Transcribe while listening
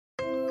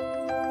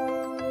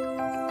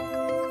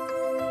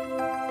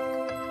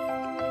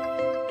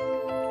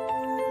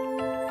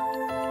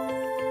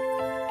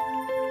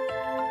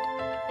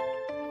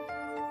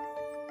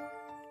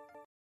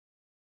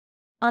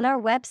On our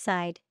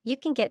website, you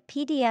can get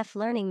PDF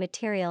learning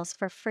materials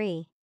for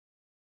free.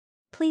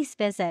 Please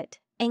visit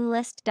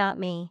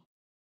englist.me.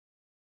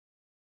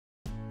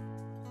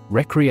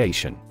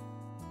 Recreation.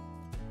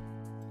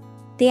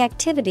 The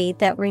activity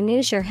that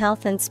renews your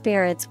health and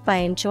spirits by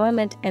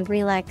enjoyment and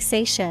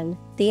relaxation,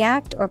 the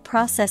act or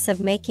process of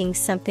making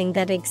something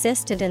that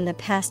existed in the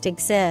past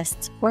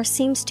exists or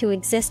seems to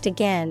exist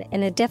again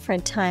in a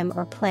different time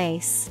or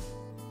place.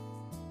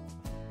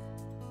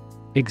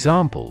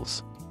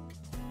 Examples: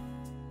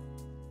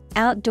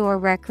 Outdoor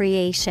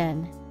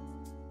recreation.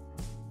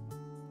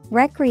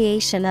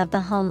 Recreation of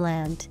the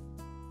homeland.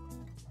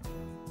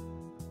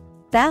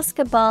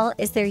 Basketball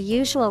is their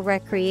usual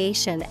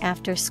recreation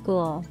after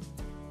school.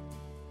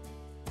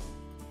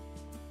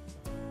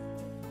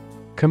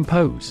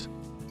 Compose.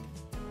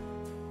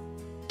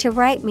 To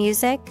write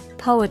music,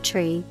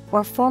 poetry,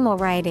 or formal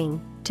writing,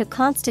 to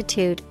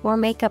constitute or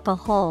make up a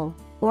whole,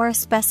 or a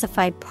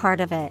specified part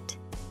of it.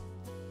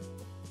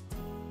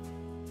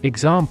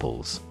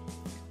 Examples: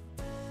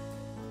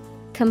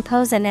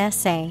 Compose an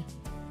essay.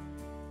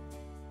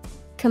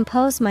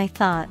 Compose my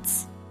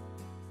thoughts.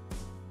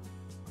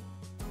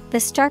 The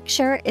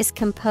structure is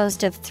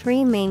composed of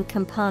 3 main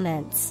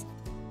components.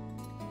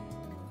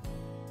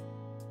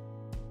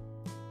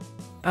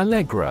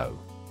 Allegro.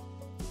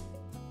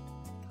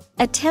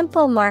 A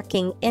tempo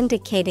marking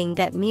indicating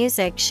that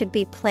music should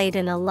be played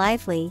in a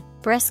lively,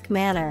 brisk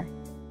manner.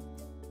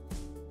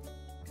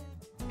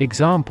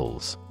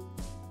 Examples: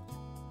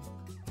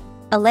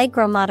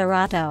 Allegro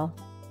moderato.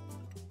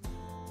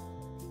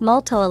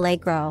 Molto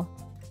allegro.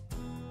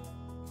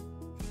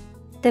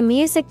 The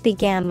music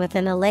began with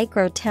an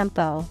allegro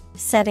tempo,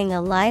 setting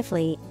a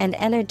lively and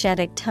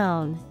energetic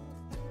tone.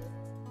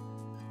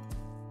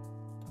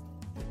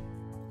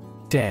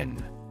 Den.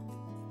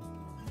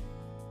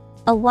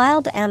 A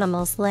wild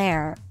animal's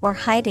lair or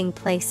hiding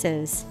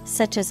places,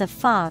 such as a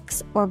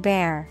fox or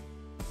bear.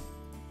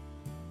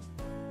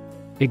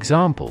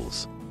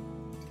 Examples: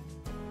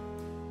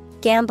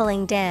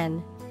 Gambling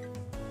den.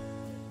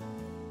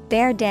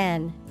 Bear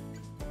den.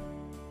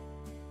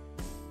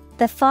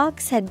 The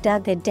fox had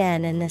dug a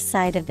den in the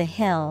side of the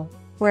hill,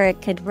 where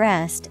it could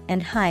rest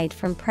and hide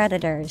from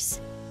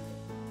predators.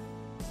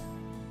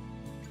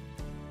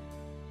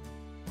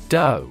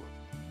 Doe.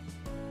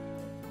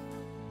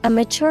 A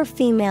mature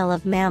female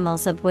of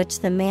mammals of which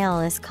the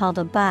male is called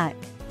a buck,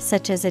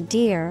 such as a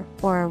deer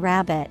or a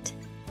rabbit.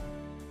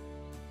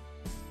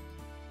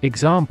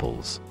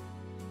 Examples: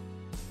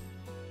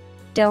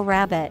 Doe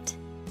rabbit.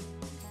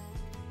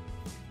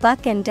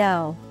 Buck and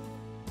doe.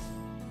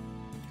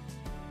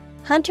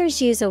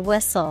 Hunters use a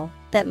whistle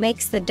that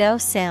makes the doe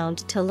sound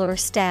to lure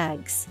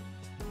stags.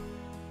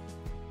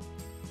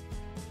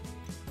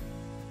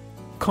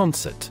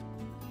 Concert.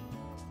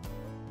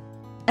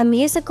 A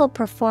musical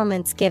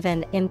performance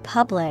given in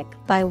public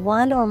by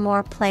one or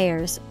more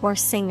players or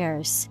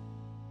singers.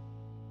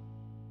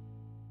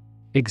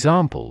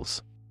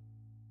 Examples: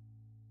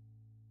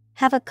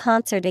 Have a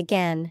concert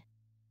again.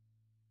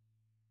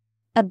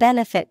 A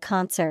benefit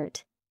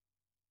concert.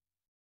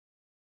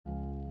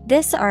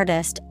 This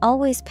artist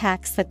always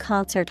packs the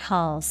concert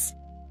halls.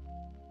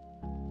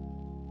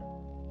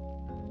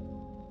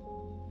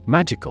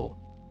 Magical.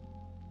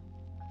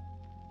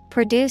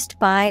 Produced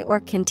by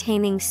or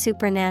containing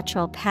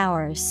supernatural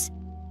powers.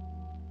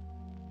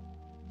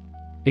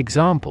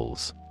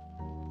 Examples: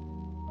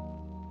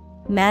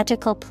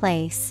 Magical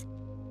place.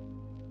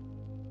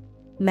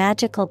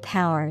 Magical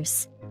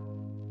powers.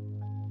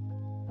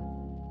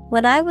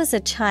 When I was a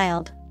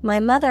child, my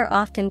mother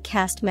often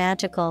cast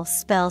magical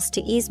spells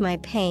to ease my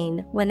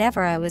pain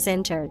whenever I was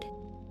injured.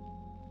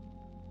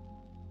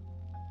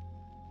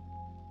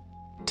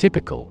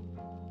 Typical.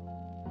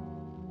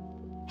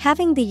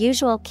 Having the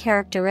usual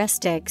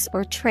characteristics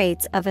or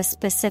traits of a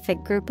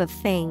specific group of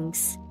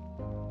things.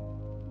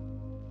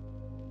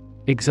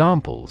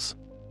 Examples: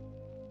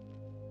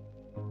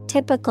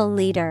 Typical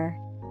leader.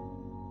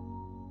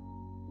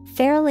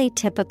 Fairly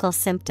typical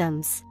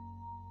symptoms.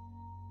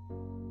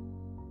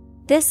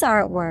 This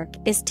artwork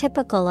is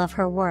typical of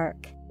her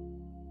work.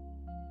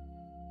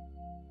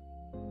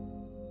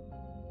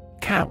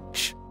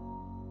 Couch.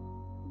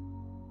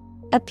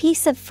 A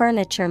piece of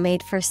furniture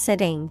made for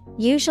sitting,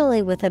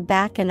 usually with a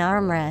back and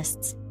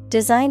armrests,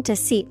 designed to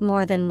seat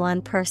more than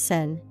one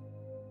person.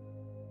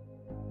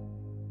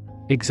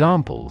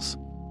 Examples: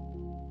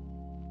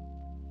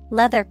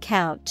 Leather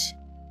couch.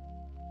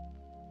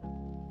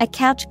 A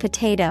couch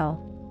potato.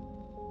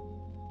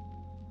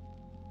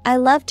 I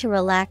love to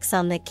relax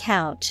on the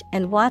couch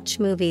and watch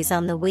movies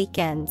on the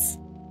weekends.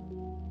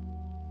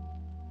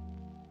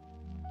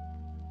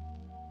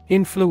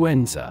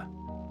 Influenza.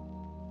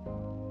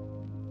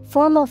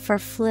 Formal for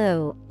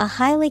flu, a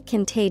highly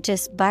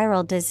contagious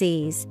viral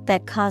disease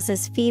that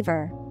causes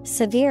fever,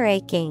 severe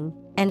aching,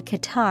 and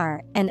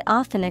catarrh and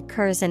often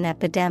occurs in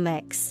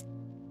epidemics.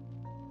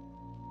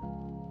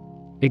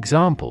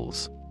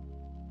 Examples: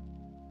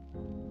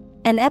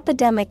 An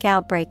epidemic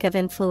outbreak of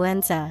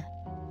influenza.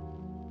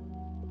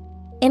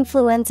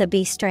 Influenza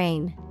B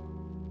strain.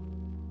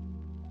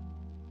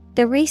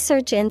 The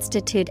research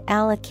institute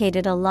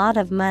allocated a lot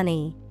of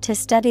money to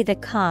study the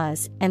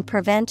cause and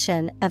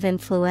prevention of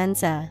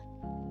influenza.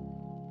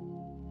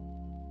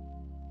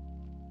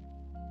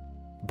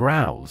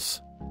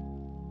 Browse.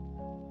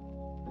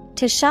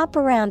 To shop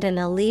around in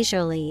a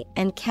leisurely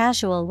and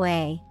casual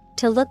way,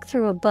 to look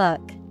through a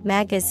book,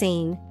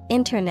 magazine,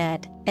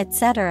 internet,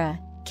 etc.,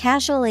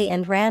 casually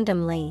and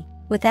randomly,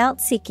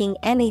 without seeking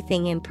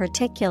anything in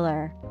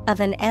particular, of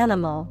an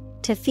animal,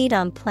 to feed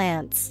on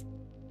plants.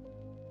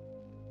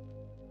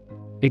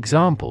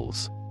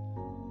 Examples: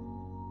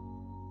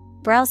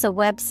 Browse a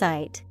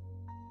website.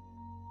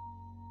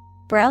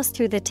 Browse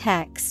through the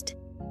text.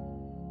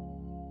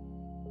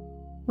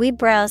 We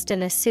browsed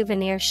in a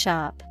souvenir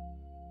shop.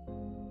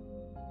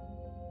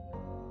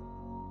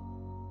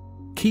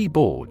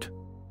 Keyboard.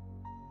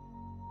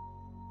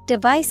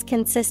 Device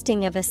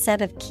consisting of a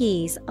set of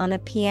keys on a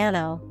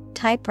piano,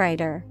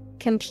 typewriter,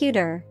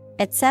 computer,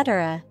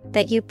 etc.,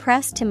 that you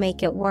press to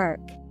make it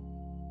work.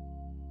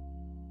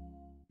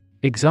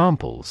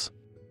 Examples: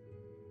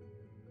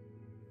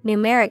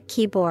 Numeric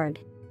keyboard.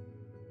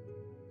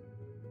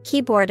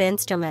 Keyboard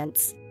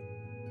instruments.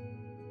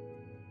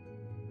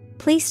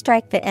 Please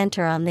strike the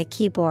enter on the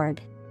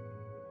keyboard.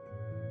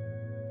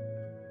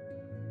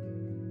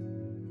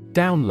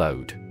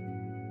 Download.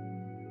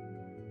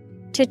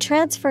 To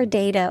transfer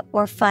data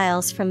or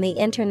files from the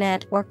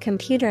internet or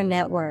computer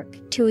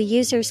network to a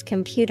user's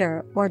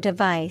computer or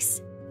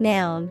device.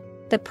 Noun,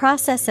 the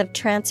process of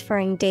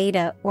transferring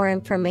data or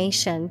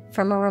information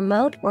from a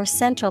remote or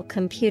central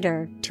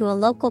computer to a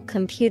local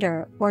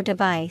computer or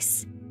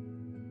device.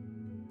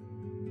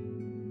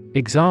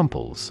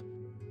 Examples: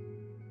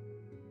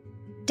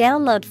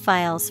 Download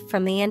files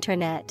from the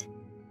internet.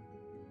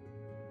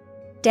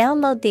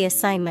 Download the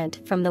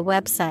assignment from the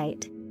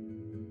website.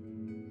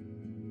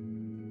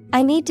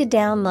 I need to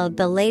download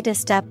the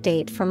latest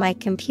update for my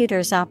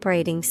computer's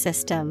operating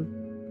system.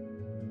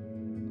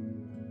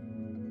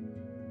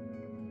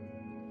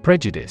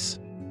 Prejudice.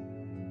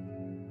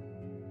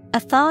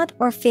 A thought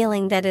or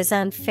feeling that is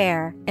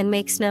unfair and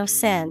makes no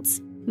sense,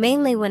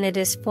 mainly when it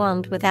is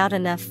formed without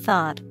enough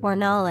thought or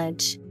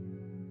knowledge.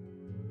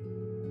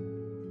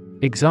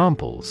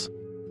 Examples: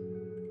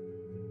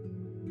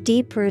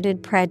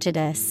 Deep-rooted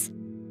prejudice.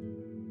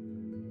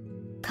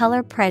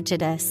 Color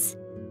prejudice.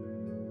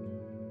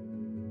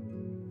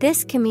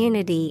 This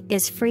community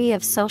is free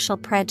of social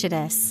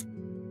prejudice.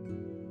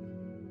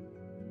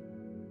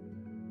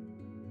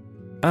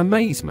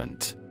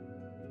 Amazement.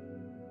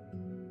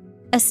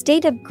 A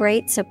state of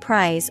great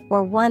surprise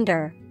or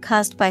wonder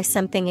caused by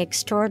something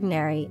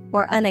extraordinary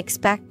or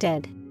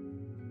unexpected.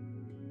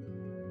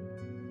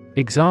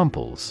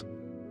 Examples: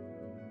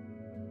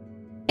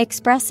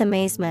 Express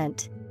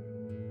amazement.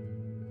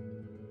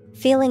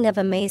 Feeling of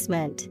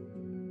amazement.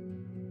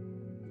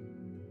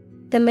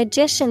 The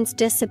magician's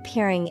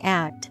disappearing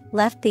act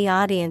left the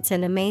audience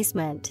in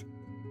amazement.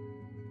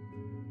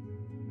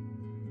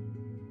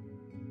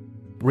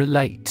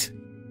 Relate.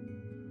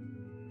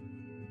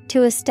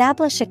 To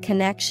establish a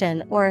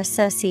connection or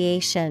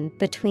association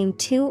between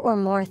two or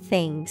more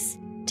things.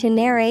 To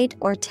narrate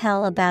or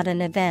tell about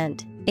an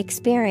event,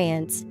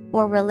 experience,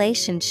 or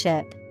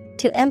relationship.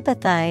 To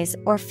empathize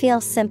or feel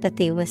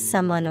sympathy with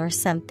someone or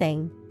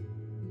something.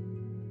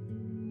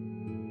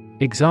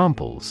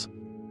 Examples: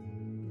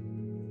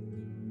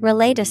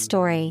 Relate a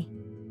story.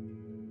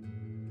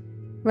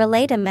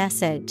 Relate a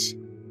message.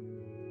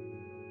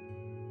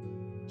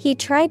 He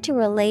tried to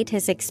relate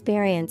his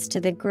experience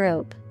to the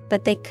group,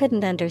 but they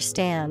couldn't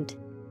understand.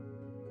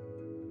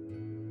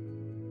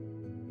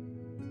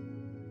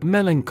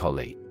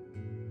 Melancholy.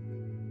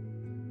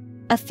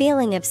 A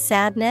feeling of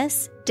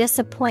sadness,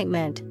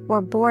 disappointment,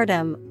 or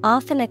boredom,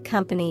 often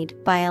accompanied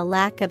by a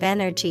lack of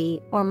energy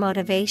or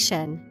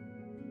motivation.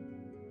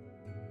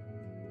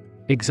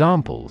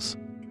 Examples: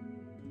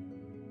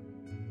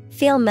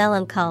 Feel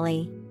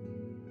melancholy.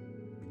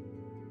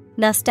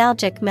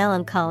 Nostalgic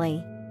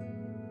melancholy.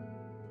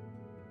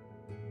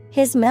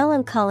 His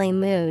melancholy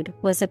mood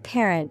was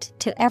apparent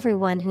to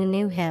everyone who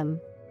knew him.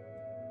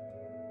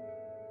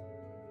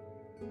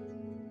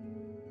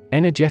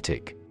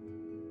 Energetic.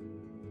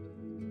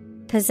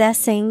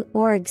 Possessing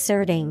or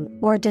exerting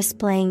or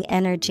displaying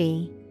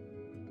energy.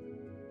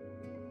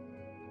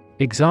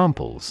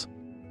 Examples: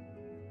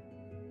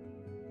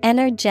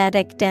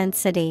 Energetic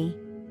density.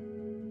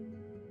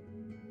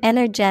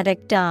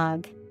 Energetic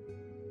dog.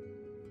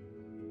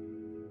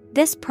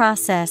 This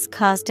process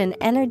caused an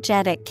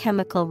energetic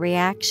chemical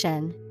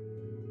reaction.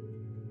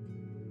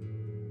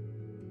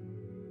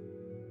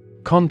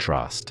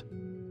 Contrast.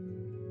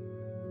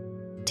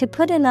 To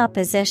put in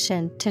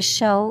opposition, to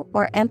show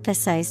or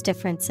emphasize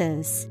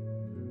differences.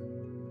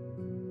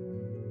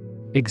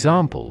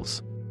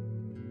 Examples: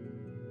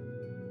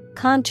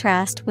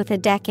 Contrast with a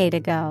decade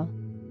ago.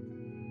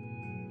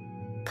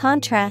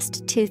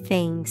 Contrast two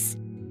things.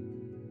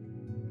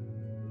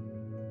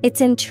 It's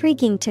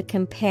intriguing to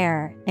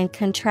compare and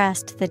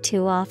contrast the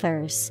two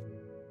authors.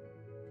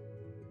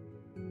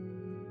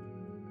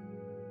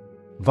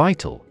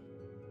 Vital.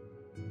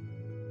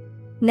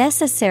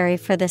 Necessary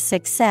for the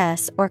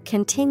success or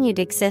continued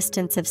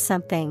existence of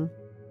something.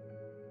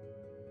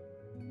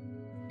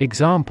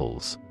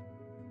 Examples: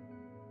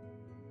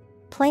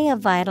 Play a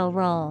vital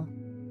role.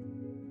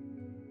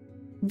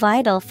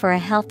 Vital for a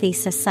healthy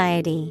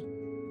society.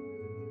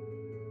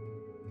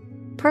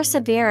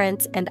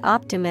 Perseverance and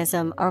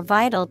optimism are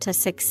vital to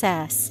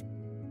success.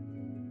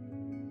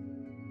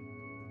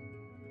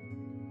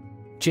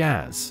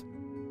 Jazz.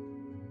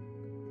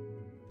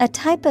 A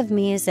type of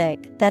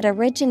music that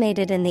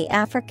originated in the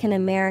African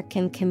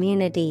American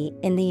community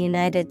in the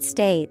United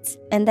States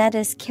and that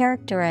is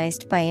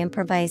characterized by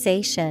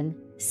improvisation,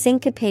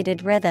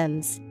 syncopated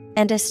rhythms,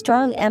 and a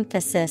strong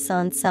emphasis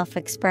on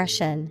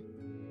self-expression.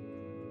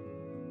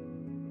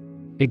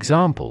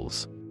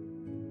 Examples: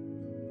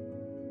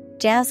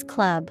 Jazz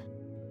club.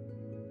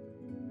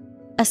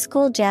 A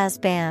school jazz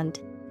band.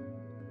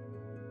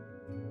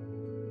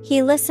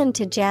 He listened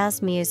to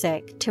jazz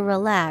music to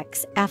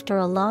relax after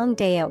a long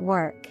day at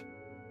work.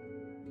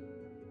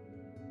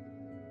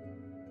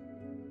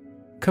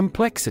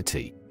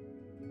 Complexity.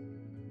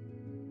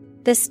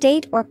 The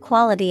state or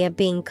quality of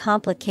being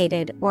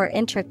complicated or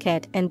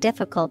intricate and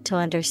difficult to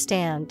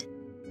understand.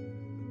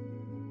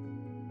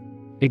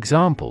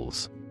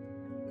 Examples: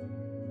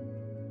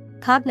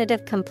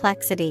 Cognitive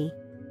complexity.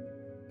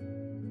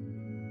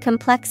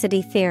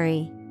 Complexity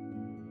theory.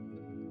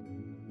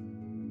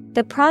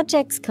 The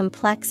project's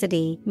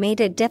complexity made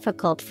it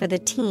difficult for the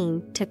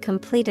team to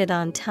complete it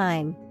on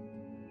time.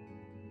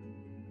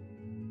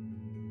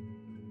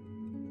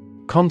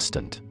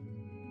 Constant.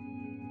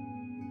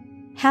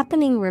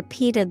 Happening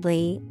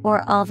repeatedly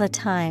or all the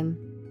time.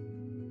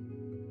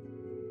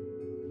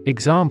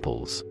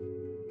 Examples: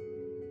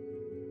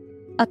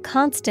 A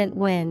constant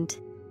wind.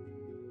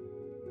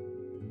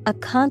 A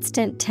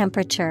constant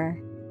temperature.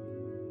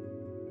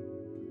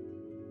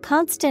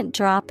 Constant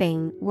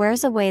dropping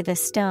wears away the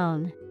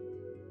stone.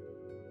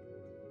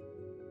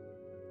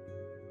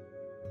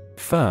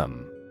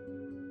 Firm.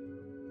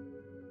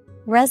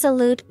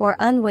 Resolute or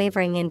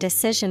unwavering in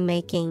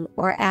decision-making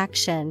or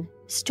action,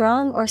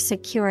 strong or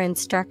secure in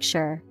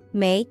structure,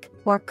 make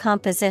or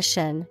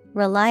composition,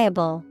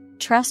 reliable,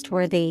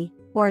 trustworthy,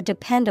 or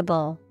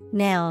dependable.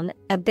 Noun,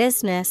 a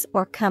business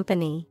or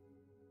company.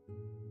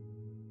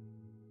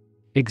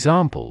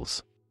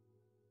 Examples: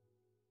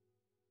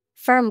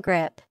 Firm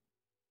grip.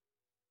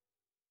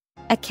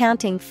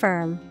 Accounting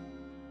firm.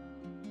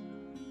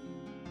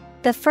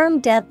 The firm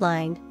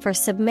deadline for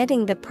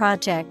submitting the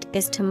project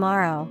is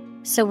tomorrow,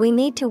 so we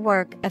need to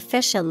work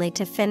efficiently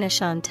to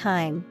finish on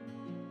time.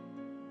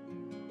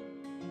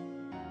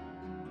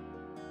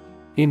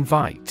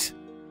 Invite.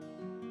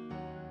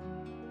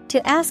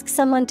 To ask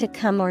someone to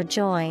come or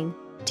join,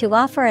 to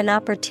offer an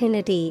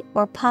opportunity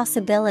or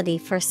possibility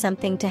for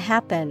something to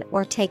happen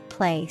or take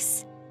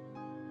place.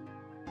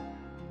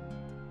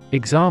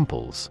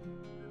 Examples: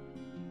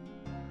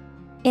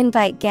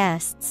 Invite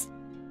guests.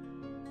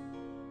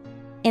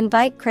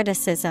 Invite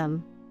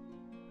criticism.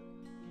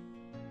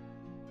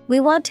 We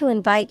want to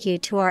invite you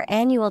to our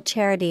annual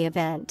charity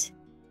event.